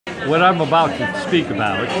what I'm about to speak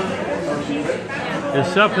about is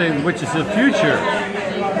something which is the future,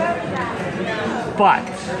 but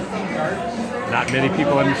not many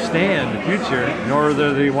people understand the future, nor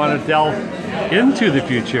do they want to delve into the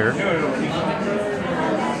future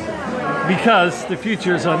because the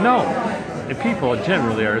future is unknown, and people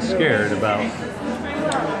generally are scared about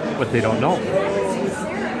what they don't know.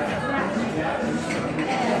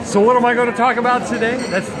 So what am I going to talk about today?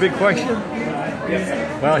 That's the big question.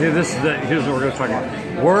 Well, here's what we're going to talk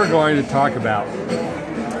about. We're going to talk about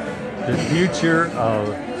the future of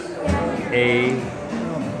AI.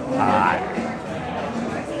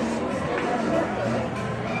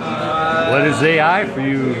 What is AI for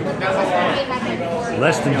you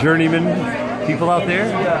less than journeyman people out there?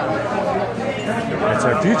 That's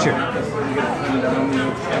our future.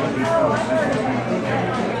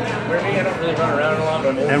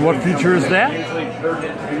 And what future is that?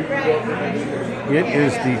 It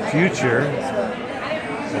is the future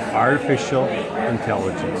of artificial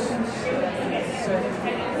intelligence.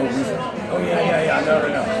 Oh yeah.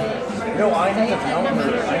 No, I had to tell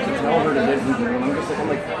her to get Google, and I'm just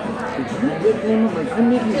like, did you get him? Like, I'm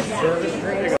making a service.